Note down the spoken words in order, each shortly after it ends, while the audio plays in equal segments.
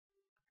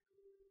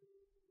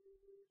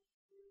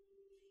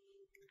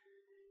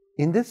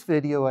In this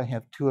video, I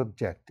have two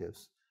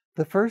objectives.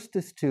 The first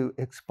is to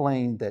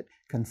explain that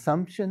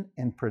consumption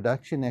and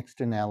production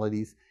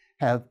externalities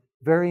have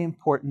very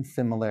important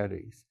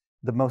similarities.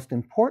 The most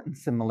important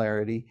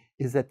similarity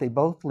is that they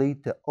both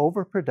lead to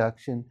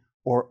overproduction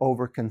or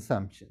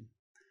overconsumption.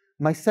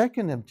 My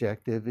second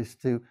objective is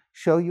to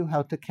show you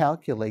how to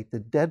calculate the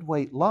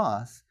deadweight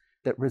loss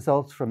that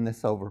results from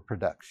this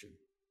overproduction.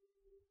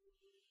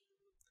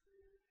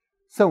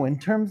 So in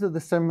terms of the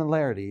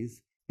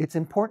similarities, it's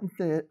important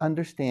to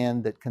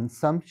understand that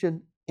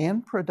consumption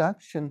and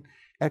production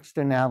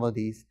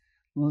externalities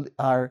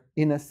are,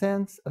 in a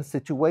sense, a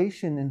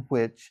situation in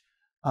which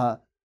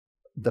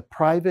the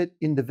private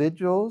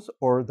individuals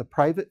or the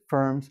private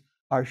firms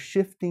are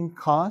shifting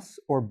costs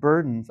or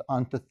burdens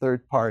onto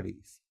third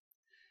parties.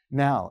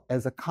 Now,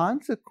 as a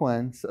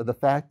consequence of the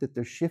fact that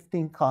they're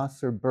shifting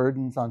costs or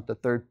burdens onto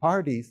third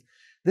parties,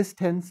 this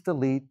tends to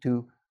lead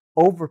to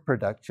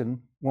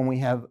overproduction when we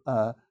have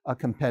a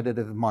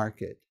competitive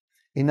market.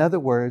 In other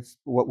words,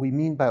 what we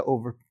mean by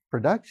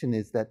overproduction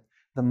is that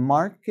the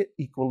market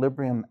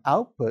equilibrium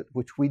output,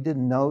 which we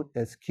denote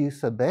as Q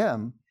sub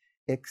m,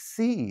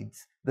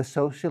 exceeds the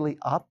socially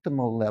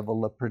optimal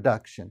level of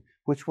production,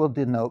 which we'll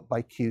denote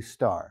by Q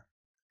star.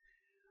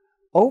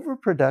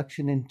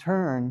 Overproduction, in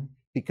turn,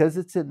 because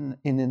it's in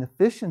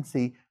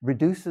inefficiency,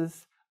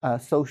 reduces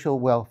social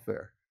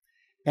welfare.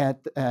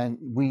 And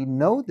we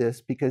know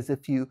this because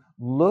if you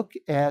look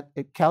at,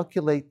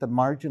 calculate the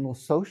marginal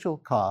social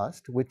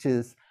cost, which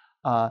is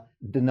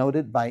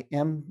denoted by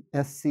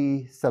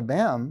MSC sub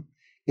m,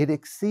 it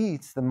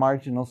exceeds the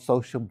marginal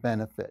social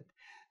benefit.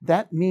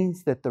 That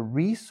means that the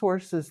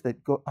resources that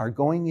are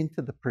going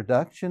into the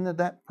production of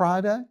that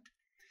product,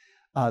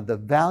 the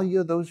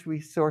value of those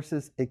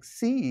resources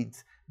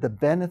exceeds the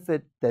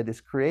benefit that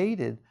is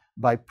created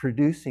by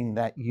producing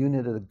that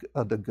unit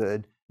of the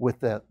good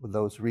with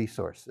those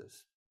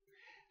resources.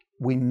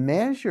 We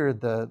measure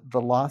the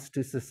loss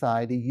to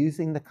society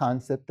using the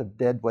concept of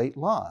deadweight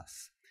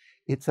loss.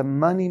 It's a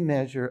money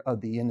measure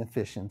of the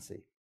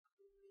inefficiency.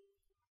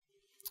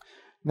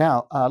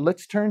 Now,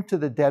 let's turn to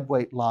the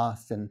deadweight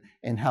loss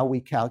and how we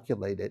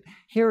calculate it.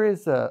 Here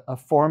is a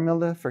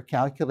formula for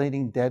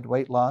calculating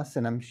deadweight loss,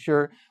 and I'm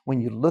sure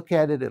when you look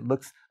at it, it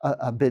looks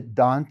a bit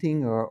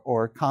daunting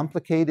or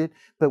complicated,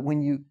 but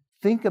when you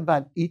think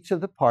about each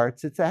of the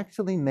parts, it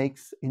actually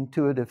makes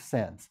intuitive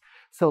sense.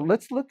 So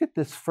let's look at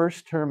this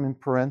first term in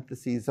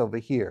parentheses over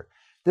here.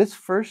 This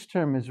first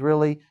term is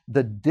really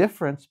the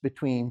difference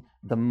between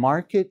the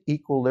market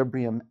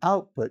equilibrium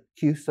output,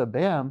 Q sub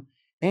m,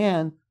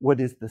 and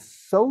what is the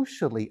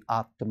socially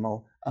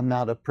optimal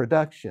amount of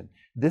production.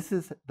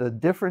 The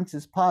difference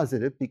is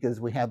positive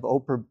because we have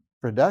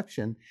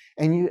overproduction,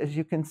 and as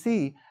you can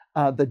see,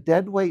 the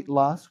deadweight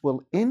loss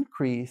will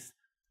increase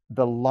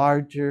the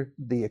larger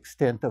the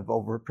extent of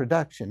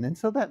overproduction, and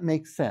so that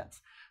makes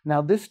sense.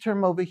 Now this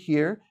term over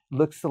here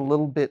looks a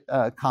little bit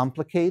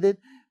complicated,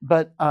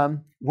 but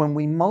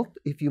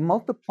if you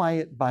multiply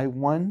it by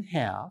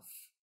 1/2,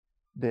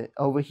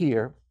 over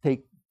here,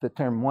 take the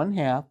term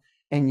 1/2,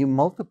 and you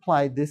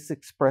multiply this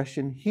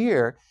expression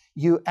here,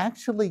 you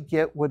actually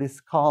get what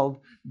is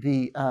called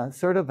the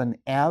sort of an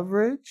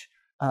average,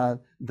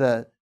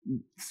 the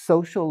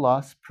social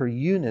loss per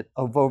unit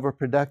of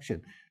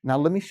overproduction. Now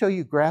let me show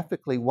you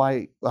graphically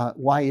why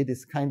it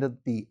is kind of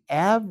the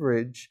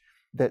average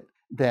that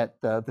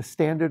the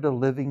standard of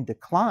living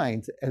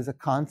declines as a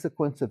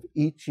consequence of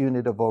each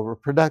unit of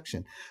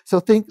overproduction.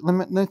 So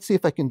let's see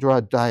if I can draw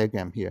a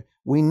diagram here.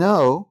 We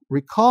know,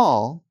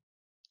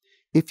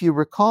 if you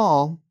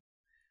recall,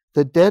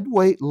 the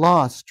deadweight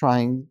loss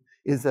triangle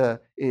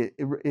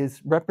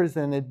is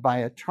represented by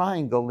a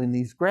triangle in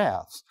these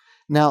graphs.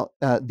 Now,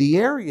 the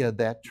area of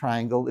that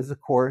triangle is,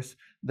 of course,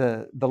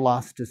 the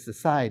loss to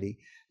society.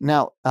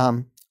 Now,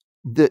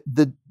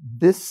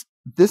 this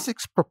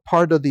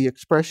part of the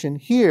expression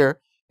here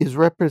is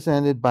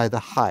represented by the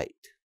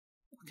height.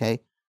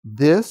 Okay,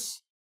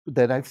 this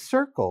that I've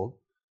circled,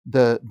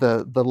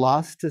 the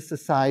loss to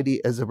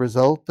society as a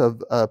result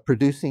of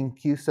producing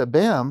Q sub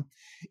m,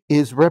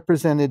 is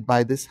represented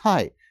by this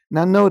height.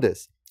 Now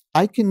notice,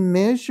 I can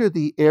measure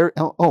the area,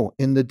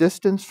 and the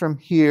distance from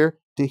here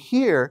to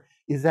here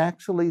is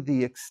actually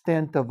the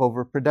extent of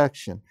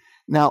overproduction.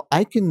 Now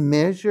I can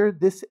measure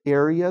this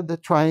area of the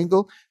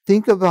triangle.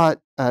 Think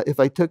about if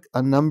I took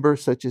a number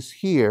such as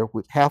here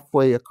with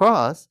halfway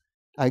across,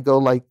 I go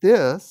like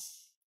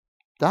this,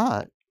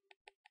 dot,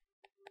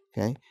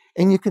 okay?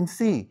 And you can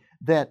see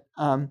that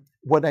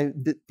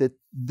that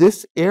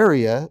this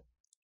area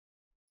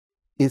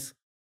is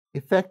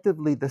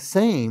effectively the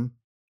same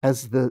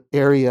as the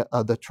area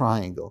of the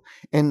triangle.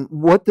 And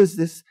what does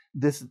this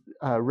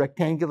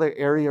rectangular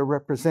area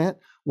represent?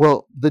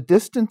 Well, the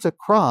distance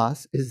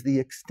across is the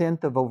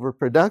extent of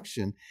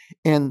overproduction,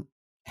 and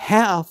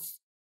half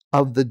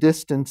of the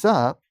distance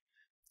up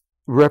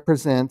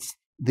represents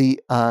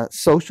the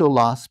social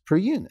loss per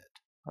unit,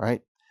 all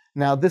right?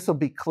 Now, this will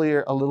be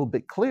clear, a little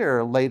bit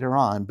clearer later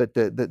on, but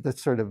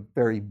that's sort of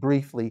very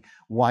briefly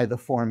why the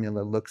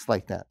formula looks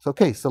like that.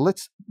 Okay, so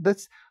let's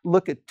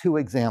look at two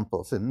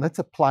examples and let's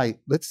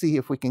see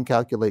if we can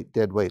calculate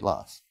deadweight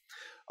loss.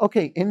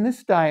 Okay, in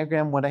this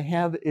diagram, what I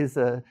have is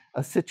a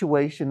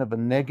situation of a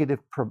negative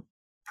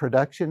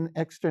production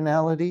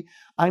externality.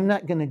 I'm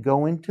not going to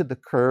go into the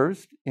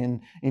curves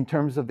in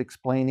terms of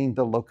explaining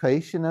the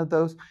location of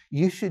those.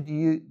 You should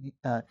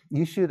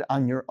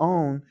on your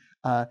own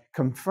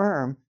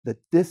confirm that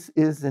this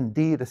is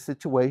indeed a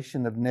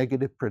situation of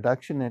negative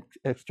production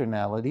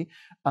externality.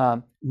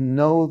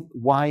 Know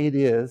why it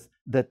is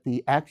that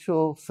the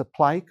actual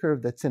supply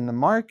curve that's in the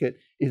market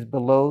is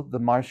below the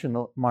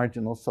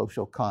marginal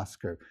social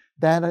cost curve.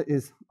 That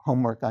is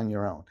homework on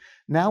your own.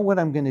 Now what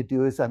I'm going to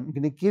do is I'm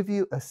going to give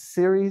you a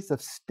series of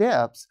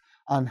steps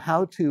on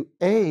how to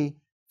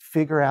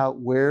figure out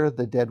where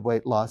the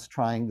deadweight loss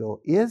triangle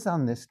is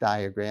on this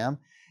diagram,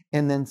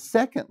 and then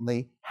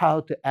secondly, how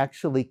to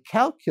actually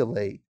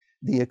calculate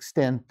the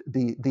extent,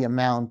 the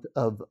amount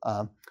of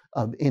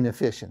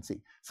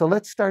inefficiency. So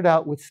let's start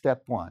out with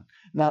step one.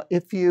 Now,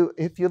 if you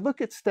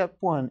look at step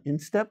one, in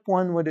step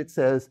one, what it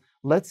says,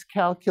 let's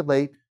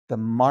calculate the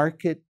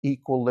market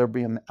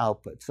equilibrium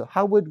output. So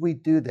how would we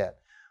do that?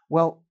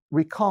 Well,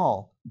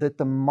 recall that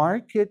the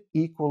market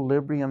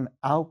equilibrium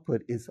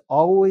output is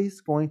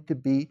always going to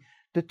be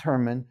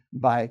determined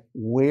by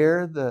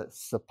where the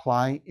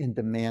supply and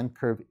demand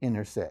curve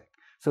intersect.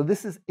 So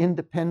this is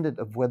independent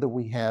of whether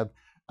we have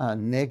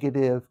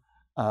negative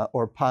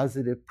or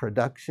positive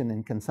production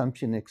and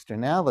consumption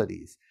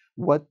externalities.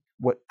 What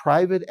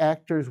private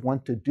actors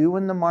want to do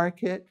in the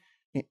market,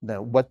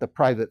 what the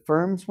private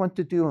firms want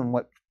to do, and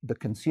what the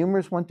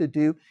consumers want to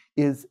do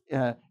is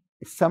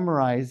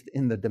summarized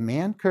in the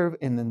demand curve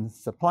and in the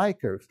supply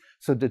curves.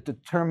 So to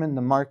determine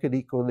the market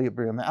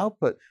equilibrium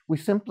output, we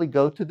simply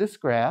go to this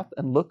graph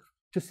and look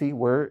to see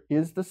where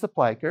is the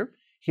supply curve.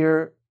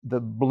 Here,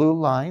 the blue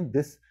line,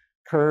 this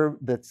curve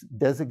that's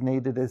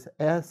designated as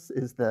S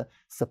is the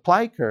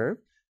supply curve,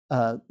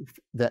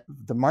 the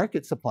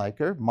market supply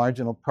curve,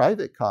 marginal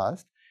private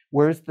cost.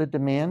 Where's the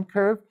demand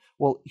curve?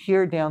 Well,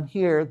 down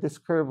here, this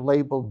curve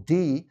labeled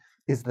D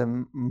is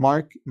the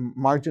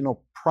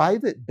marginal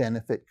private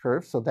benefit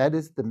curve. So that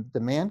is the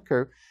demand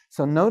curve.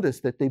 So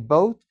notice that they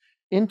both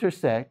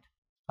intersect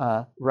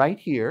right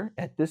here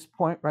at this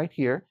point right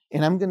here.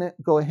 And I'm going to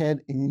go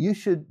ahead, and you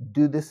should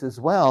do this as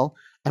well.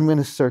 I'm going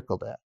to circle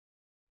that.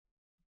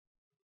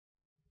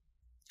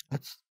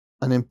 That's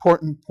an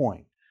important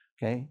point,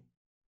 okay?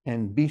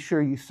 And be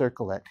sure you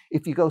circle that.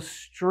 If you go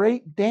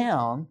straight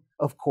down,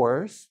 of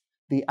course,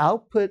 the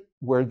output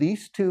where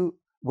these two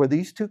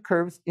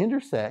curves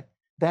intersect,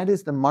 that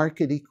is the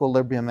market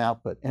equilibrium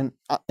output.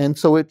 And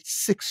so it's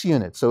 6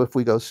 units. So if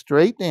we go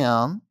straight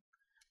down,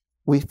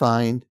 we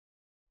find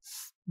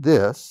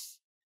this.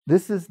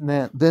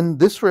 Then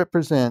this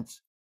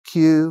represents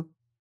Q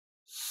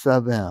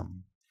sub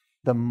M,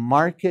 the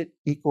market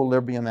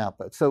equilibrium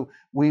output. So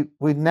we've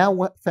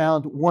now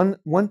found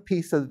one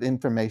piece of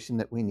information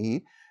that we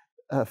need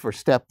for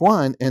step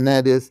one, and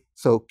that is,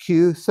 so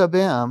Q sub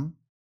M,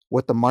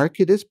 what the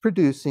market is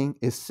producing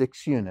is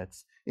 6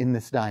 units in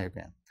this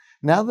diagram.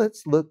 Now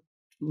let's look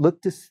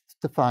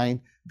to find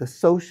the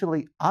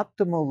socially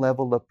optimal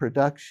level of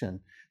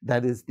production,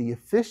 that is the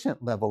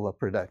efficient level of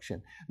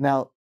production.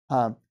 Now,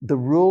 the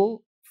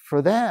rule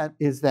for that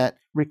is that,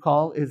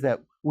 recall, is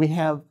that we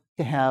have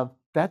to have,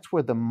 that's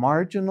where the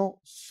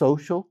marginal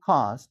social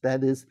cost,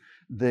 that is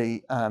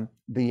the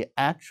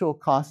actual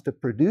cost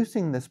of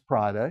producing this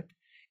product,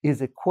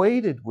 is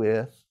equated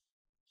with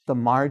the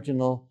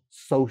marginal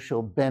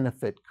social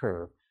benefit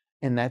curve,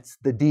 and that's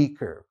the D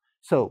curve.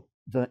 So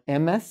the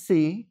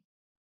MSC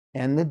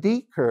and the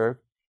D curve,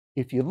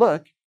 if you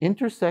look,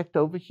 intersect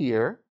over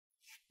here,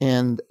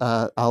 and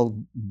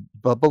I'll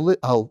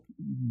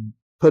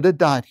put a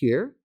dot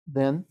here,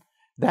 then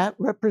that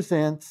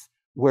represents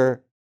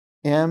where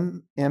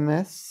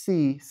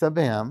MSC sub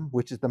M,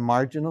 which is the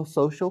marginal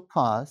social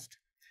cost,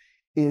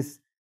 is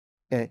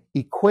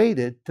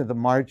equated to the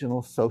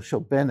marginal social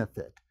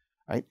benefit.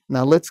 Right?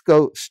 Now let's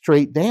go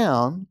straight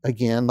down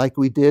again, like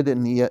we did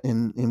in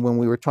when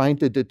we were trying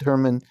to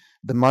determine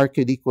the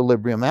market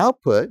equilibrium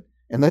output,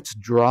 and let's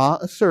draw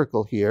a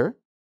circle here.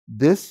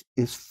 This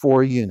is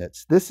 4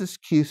 units. This is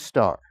Q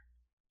star.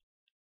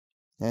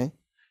 Okay,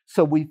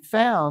 so we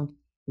found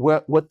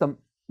what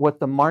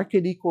the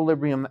market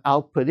equilibrium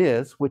output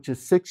is, which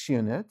is 6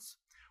 units.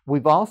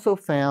 We've also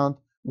found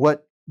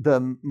what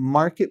the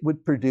market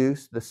would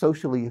produce, the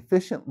socially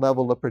efficient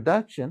level of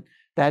production,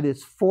 that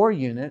is 4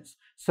 units.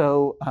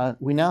 So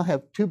we now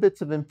have 2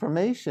 bits of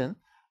information.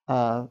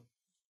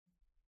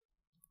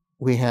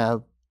 We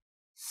have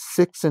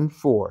 6 and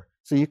 4.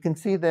 So you can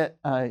see that,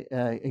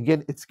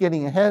 again, it's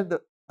getting ahead.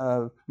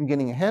 I'm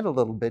getting ahead a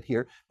little bit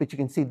here, but you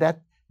can see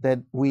that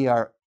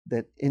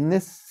in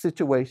this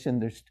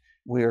situation,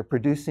 we are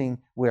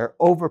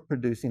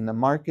overproducing. The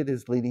market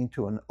is leading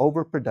to an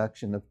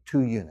overproduction of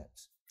 2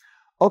 units.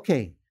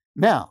 Okay,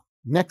 now,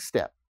 next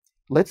step.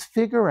 Let's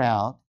figure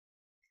out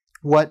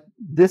what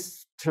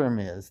this term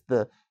is,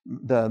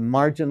 the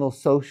marginal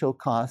social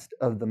cost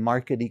of the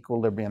market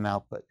equilibrium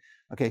output.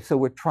 Okay, so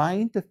we're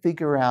trying to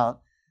figure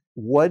out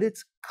what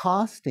it's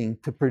costing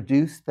to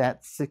produce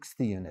that sixth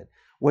unit.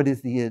 What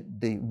is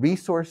the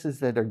resources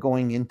that are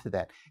going into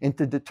that? And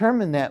to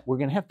determine that, we're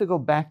going to have to go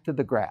back to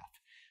the graph.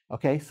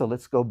 Okay, so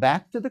let's go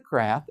back to the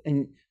graph.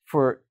 And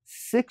for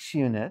 6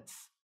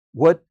 units,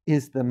 what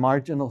is the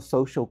marginal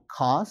social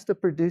cost of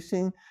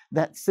producing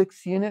that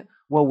 6th unit?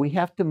 Well, we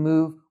have to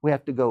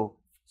go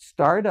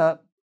start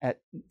up at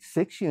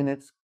 6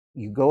 units.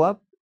 You go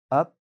up,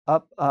 up,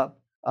 up,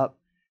 up, up,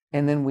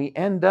 and then we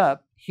end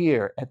up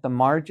here at the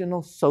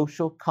marginal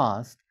social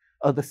cost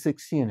of the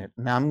 6th unit.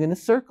 Now I'm going to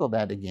circle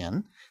that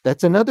again.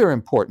 That's another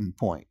important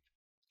point.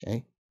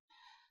 Okay,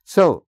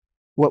 so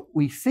what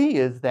we see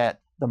is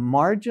that the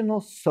marginal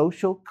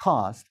social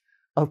cost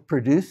of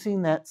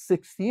producing that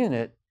 6th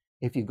unit,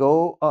 if you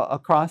go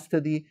across to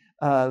the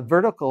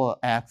vertical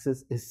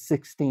axis, is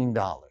 $16.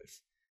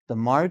 The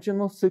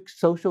marginal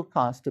social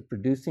cost of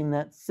producing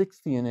that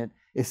 6th unit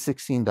is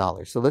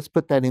 $16. So let's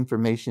put that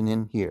information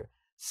in here,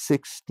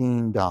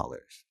 $16.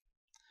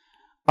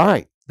 All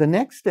right, the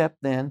next step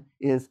then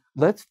is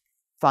let's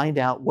find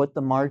out what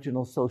the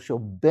marginal social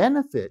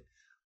benefit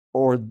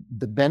or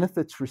the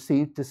benefits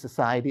received to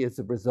society as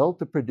a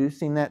result of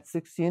producing that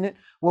 6th unit.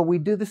 Well, we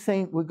do the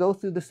same, we go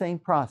through the same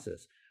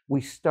process.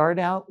 We start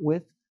out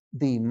with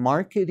the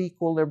market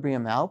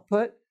equilibrium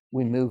output.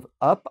 We move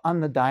up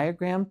on the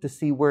diagram to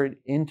see where it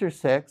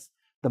intersects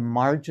the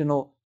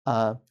marginal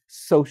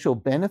social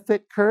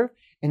benefit curve,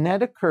 and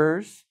that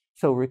occurs,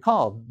 so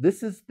recall,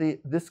 this is the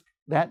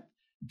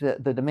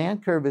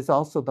demand curve is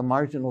also the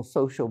marginal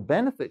social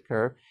benefit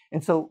curve,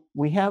 and so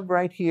we have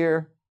right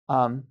here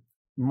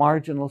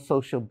marginal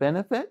social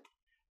benefit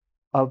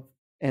of,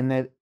 and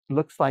that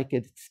looks like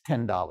it's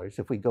 $10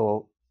 if we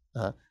go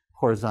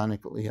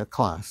horizontally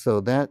across. So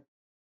that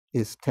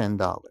is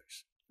 $10,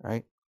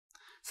 right?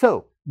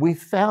 So we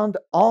found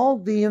all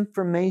the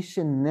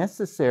information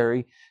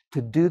necessary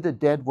to do the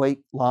dead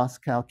weight loss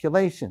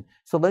calculation.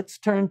 So let's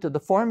turn to the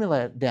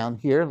formula down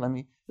here. Let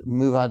me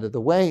move out of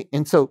the way.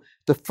 And so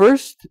the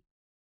first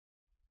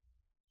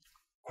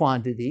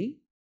quantity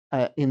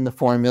in the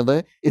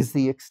formula is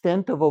the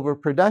extent of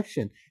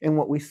overproduction. And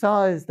what we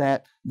saw is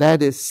that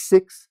that is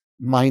 6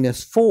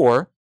 minus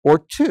 4, or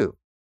 2.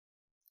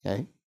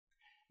 Okay.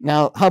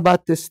 Now, how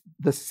about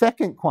the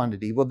second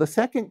quantity? Well, the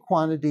second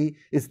quantity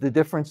is the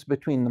difference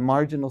between the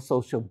marginal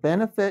social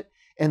benefit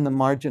and the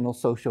marginal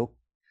social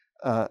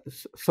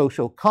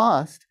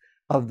cost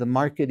of the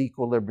market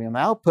equilibrium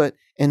output,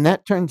 and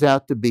that turns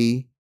out to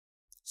be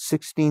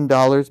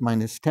 $16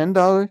 minus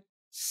 $10,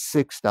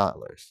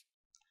 $6.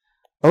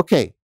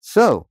 Okay,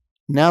 so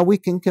now we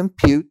can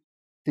compute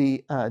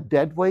the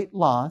dead weight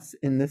loss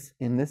in this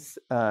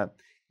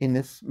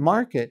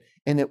market,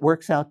 and it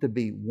works out to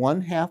be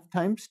 1/2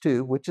 times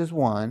 2, which is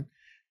 1,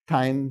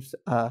 times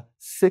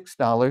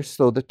 $6.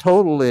 So the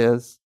total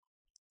is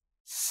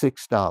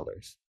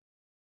 $6.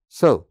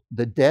 So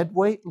the dead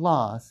weight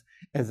loss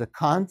as a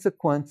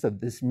consequence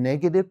of this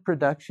negative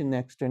production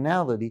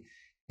externality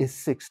is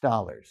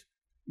 $6.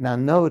 Now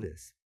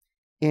notice,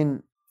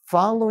 in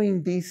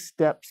following these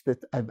steps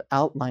that I've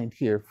outlined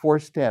here, 4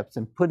 steps,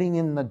 and putting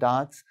in the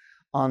dots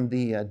on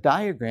the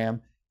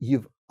diagram,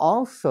 you've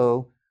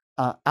also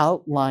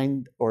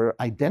outlined or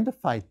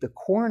identified the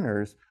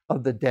corners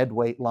of the dead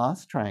weight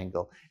loss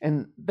triangle.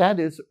 And that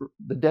is,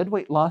 the dead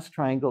weight loss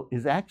triangle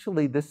is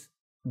actually this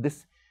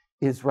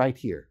is right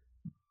here.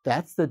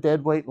 That's the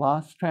dead weight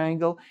loss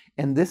triangle.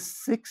 And this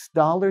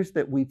 $6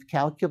 that we've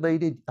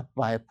calculated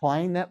by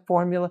applying that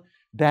formula,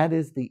 that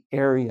is the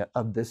area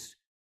of this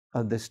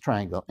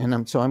triangle. And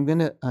I'm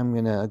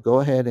gonna go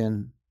ahead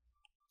and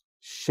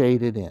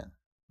shade it in,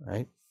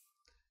 right?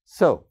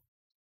 So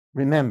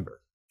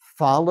remember,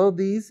 follow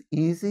these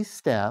easy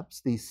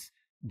steps, these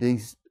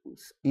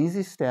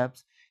easy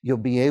steps. You'll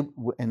be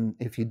able, and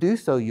if you do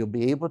so, you'll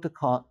be able to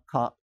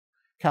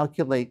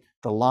calculate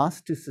the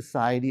loss to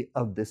society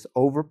of this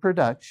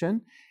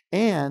overproduction,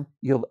 and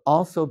you'll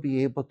also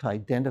be able to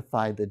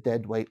identify the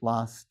dead weight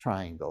loss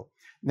triangle.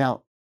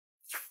 Now,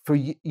 for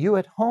you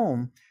at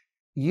home,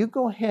 you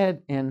go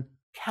ahead and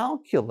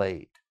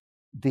calculate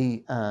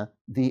the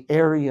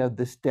area of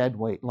this dead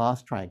weight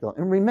loss triangle.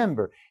 And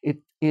remember,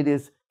 it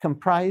is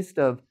comprised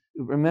of,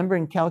 remember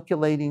in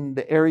calculating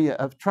the area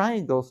of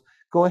triangles,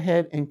 go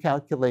ahead and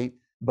calculate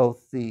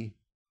both the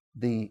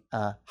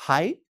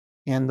height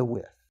and the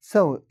width.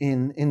 So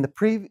in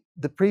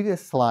the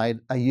previous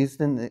slide, I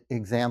used an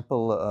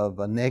example of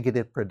a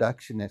negative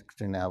production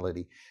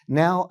externality.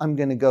 Now I'm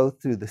going to go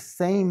through the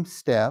same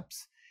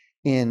steps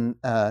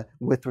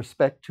with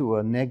respect to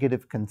a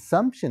negative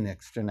consumption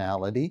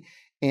externality,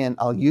 and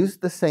I'll use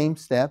the same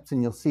steps,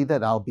 and you'll see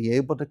that I'll be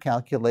able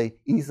to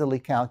easily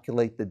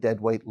calculate the dead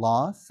weight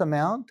loss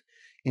amount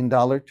in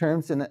dollar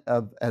terms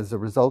as a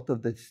result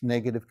of this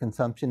negative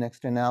consumption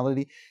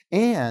externality.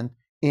 And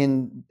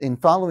in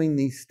following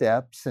these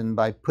steps, and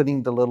by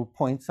putting the little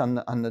points on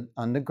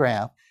the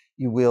graph,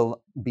 you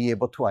will be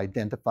able to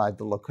identify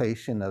the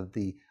location of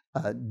the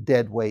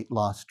dead weight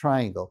loss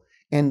triangle.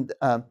 And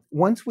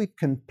once I've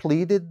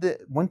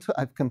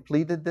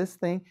completed this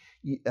thing,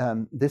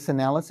 this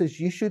analysis,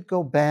 you should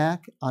go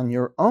back on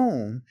your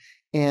own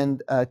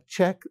and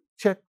check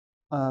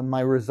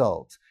my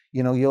results.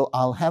 You know,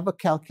 I'll have a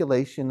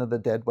calculation of the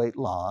deadweight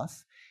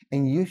loss,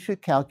 and you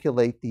should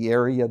calculate the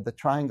area of the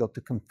triangle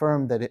to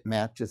confirm that it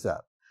matches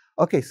up.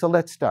 Okay, so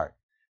let's start.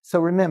 So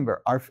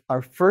remember,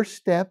 our first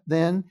step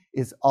then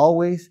is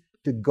always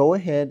to go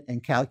ahead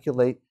and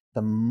calculate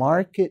the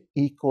market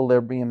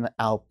equilibrium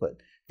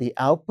output, the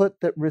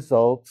output that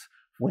results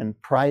when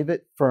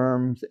private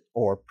firms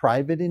or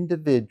private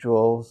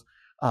individuals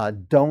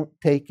don't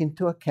take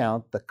into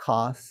account the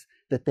costs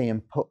that they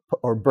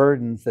or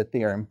burdens that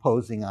they are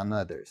imposing on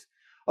others.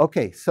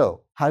 Okay,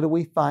 so how do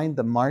we find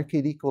the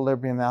market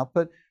equilibrium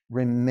output?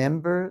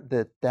 Remember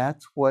that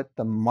that's what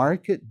the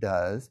market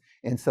does,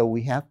 and so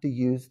we have to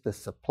use the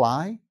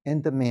supply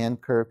and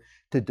demand curve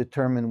to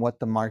determine what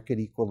the market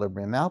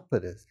equilibrium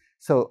output is.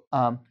 So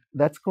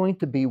that's going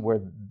to be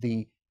where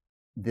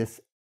this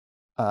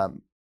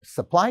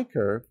supply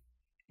curve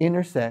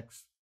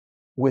intersects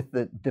with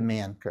the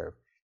demand curve,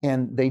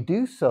 and they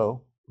do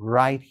so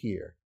right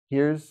here.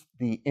 Here's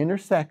the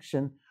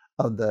intersection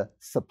of the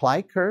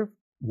supply curve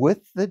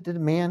with the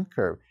demand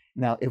curve.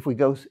 Now, if we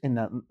go,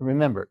 and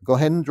remember, go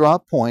ahead and draw a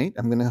point.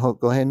 I'm going to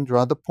go ahead and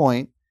draw the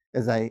point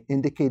as I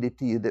indicated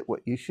to you that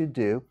what you should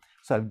do.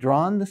 So I've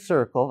drawn the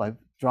circle, I've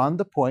drawn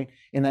the point,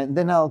 and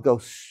then I'll go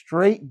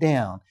straight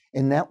down,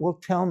 and that will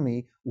tell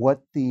me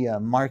what the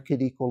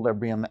market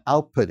equilibrium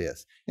output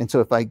is. And so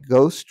if I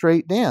go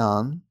straight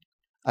down,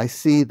 I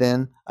see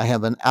then I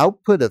have an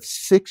output of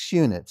 6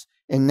 units,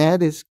 and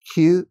that is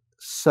Q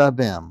sub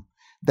M.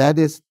 That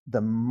is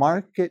the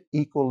market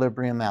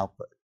equilibrium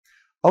output.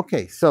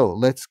 Okay, so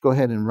let's go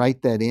ahead and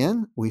write that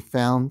in. We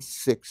found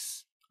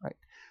 6. Right.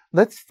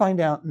 Let's find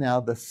out now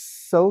the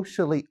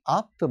socially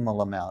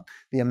optimal amount,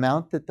 the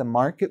amount that the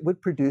market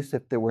would produce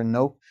if there were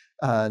no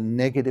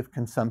negative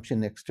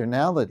consumption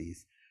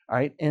externalities. All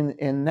right,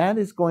 and that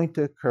is going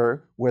to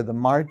occur where the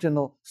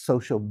marginal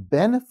social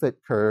benefit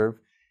curve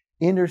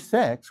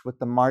intersects with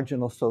the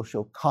marginal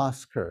social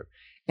cost curve.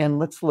 And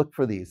let's look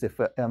for these. If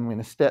I'm going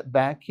to step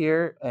back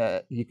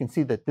here, you can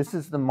see that this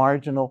is the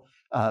marginal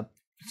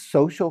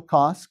social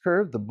cost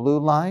curve, the blue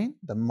line,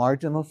 the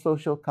marginal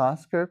social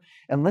cost curve.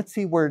 And let's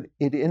see where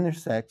it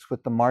intersects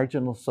with the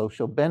marginal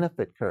social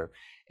benefit curve.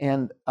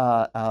 And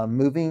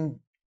moving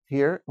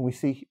here, we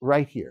see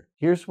right here.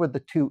 Here's where the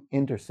two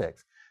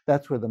intersects.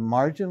 That's where the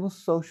marginal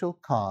social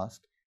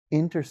cost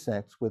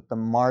intersects with the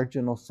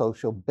marginal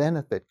social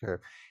benefit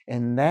curve.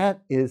 And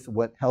that is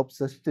what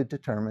helps us to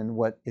determine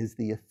what is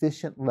the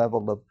efficient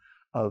level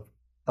of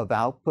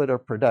output or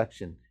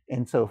production.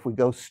 And so if we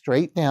go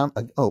straight down,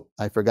 oh,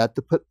 I forgot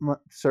to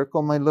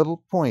circle my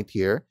little point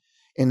here,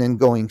 and then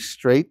going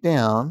straight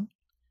down,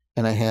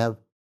 and I have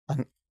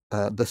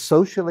the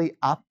socially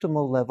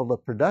optimal level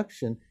of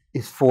production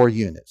is 4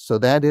 units. So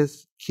that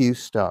is Q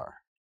star,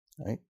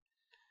 right?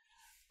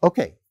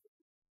 Okay,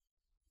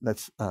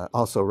 let's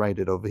also write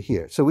it over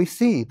here. So we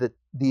see that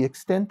the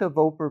extent of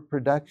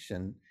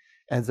overproduction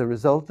as a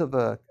result of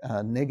a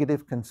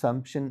negative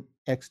consumption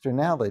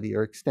externality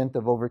or extent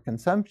of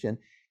overconsumption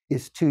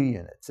is 2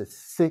 units. It's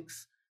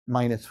 6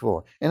 minus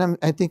 4. And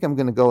I think I'm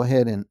going to go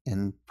ahead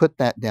and put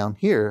that down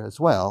here as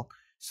well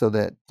so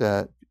that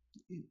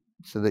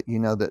you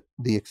know that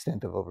the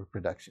extent of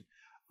overproduction.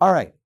 All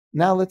right,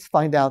 now let's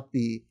find out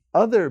the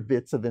other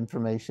bits of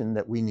information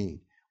that we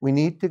need. We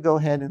need to go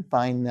ahead and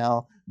find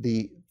now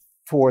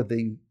for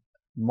the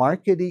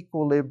market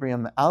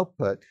equilibrium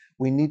output,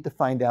 we need to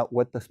find out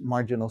what the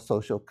marginal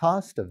social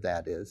cost of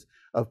that is,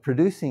 of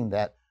producing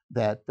that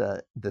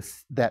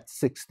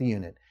 6th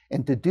unit.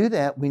 And to do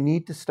that, we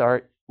need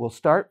to we'll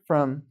start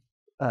from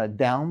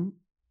down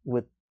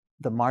with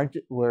the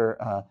margin where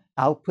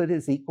output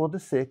is equal to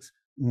 6,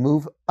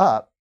 move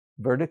up,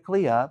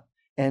 vertically up,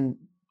 and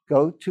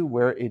go to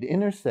where it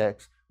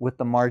intersects with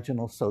the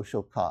marginal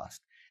social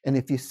cost. And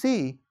if you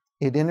see,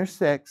 it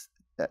intersects,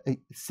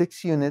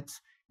 6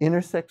 units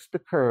intersects the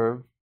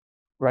curve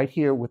right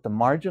here with the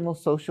marginal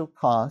social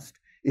cost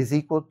is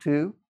equal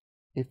to,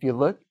 if you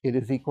look, it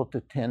is equal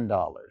to $10,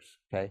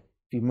 okay?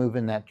 If you move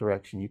in that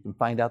direction, you can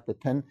find out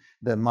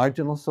the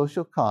marginal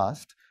social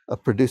cost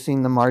of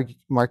producing the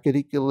market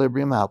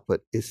equilibrium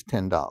output is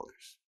 $10. All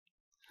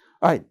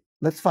right,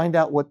 let's find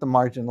out what the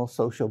marginal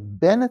social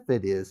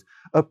benefit is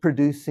of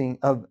producing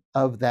of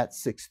that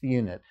 6th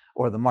unit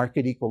or the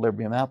market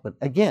equilibrium output.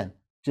 Again,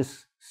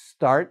 just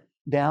start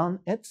down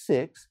at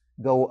 6,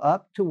 go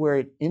up to where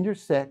it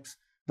intersects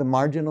the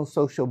marginal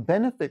social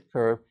benefit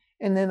curve,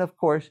 and then of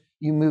course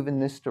you move in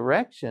this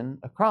direction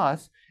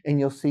across, and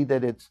you'll see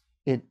that it's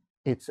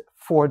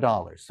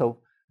 $4. So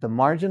the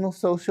marginal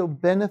social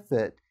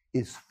benefit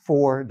is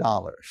 $4.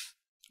 All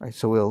right,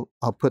 so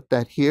I'll put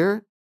that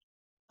here,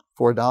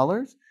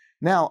 $4.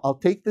 Now I'll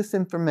take this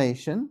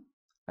information.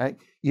 Right,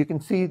 you can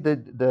see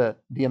the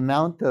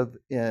amount of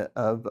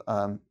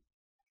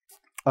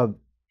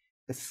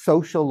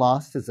social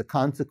loss as a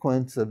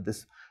consequence of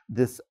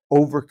this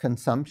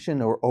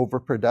overconsumption or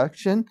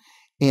overproduction,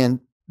 and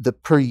the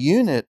per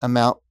unit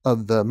amount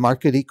of the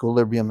market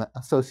equilibrium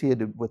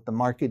associated with the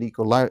market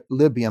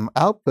equilibrium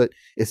output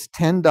is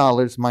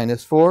 $10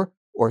 minus 4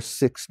 or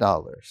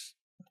 $6.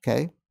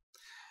 Okay?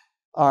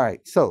 All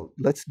right, so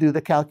let's do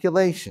the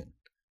calculation.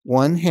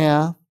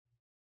 1/2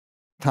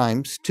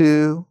 times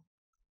 2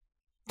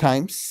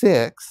 times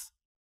 6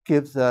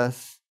 gives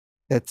us,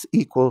 it's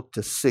equal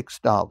to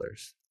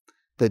 $6.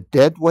 The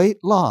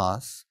deadweight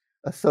loss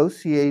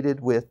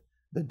associated with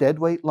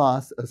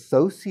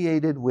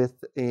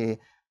a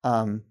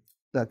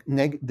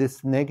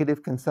this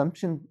negative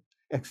consumption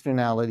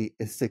externality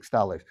is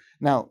 $6.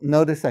 Now,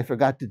 notice I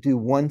forgot to do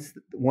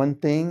one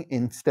thing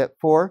in step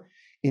 4.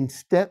 In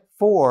step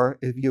 4,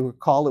 if you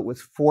recall, it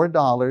was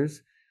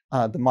 $4.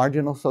 The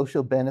marginal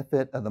social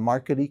benefit of the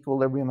market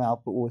equilibrium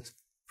output was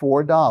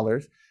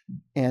 $4.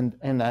 And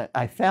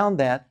I found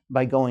that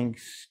by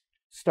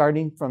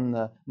starting from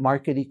the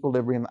market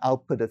equilibrium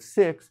output of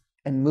 6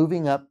 and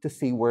moving up to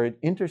see where it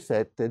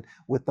intersected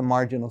with the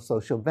marginal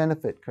social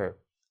benefit curve.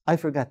 I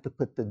forgot to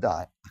put the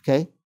dot,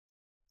 okay?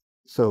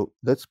 So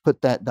let's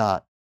put that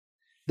dot.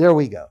 There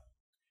we go.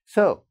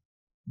 So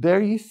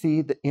there you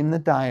see in the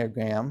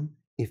diagram,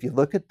 if you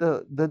look at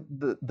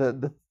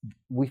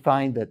we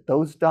find that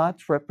those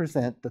dots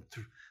represent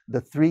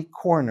the 3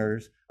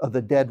 corners of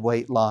the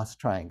deadweight loss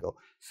triangle.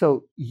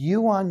 So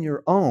you on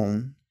your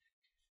own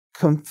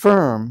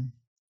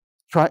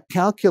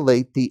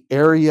calculate the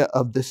area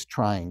of this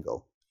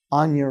triangle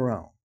on your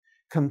own.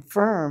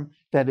 Confirm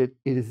that it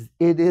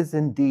is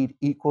indeed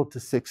equal to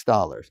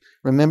 $6.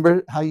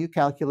 Remember how you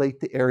calculate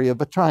the area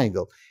of a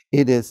triangle.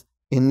 It is,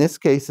 in this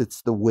case,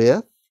 it's the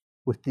width,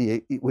 which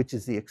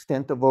is the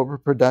extent of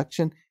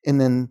overproduction, and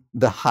then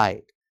the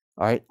height,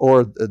 all right,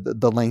 or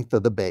the length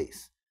of the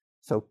base.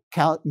 So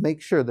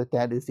make sure that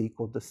that is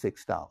equal to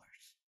 $6.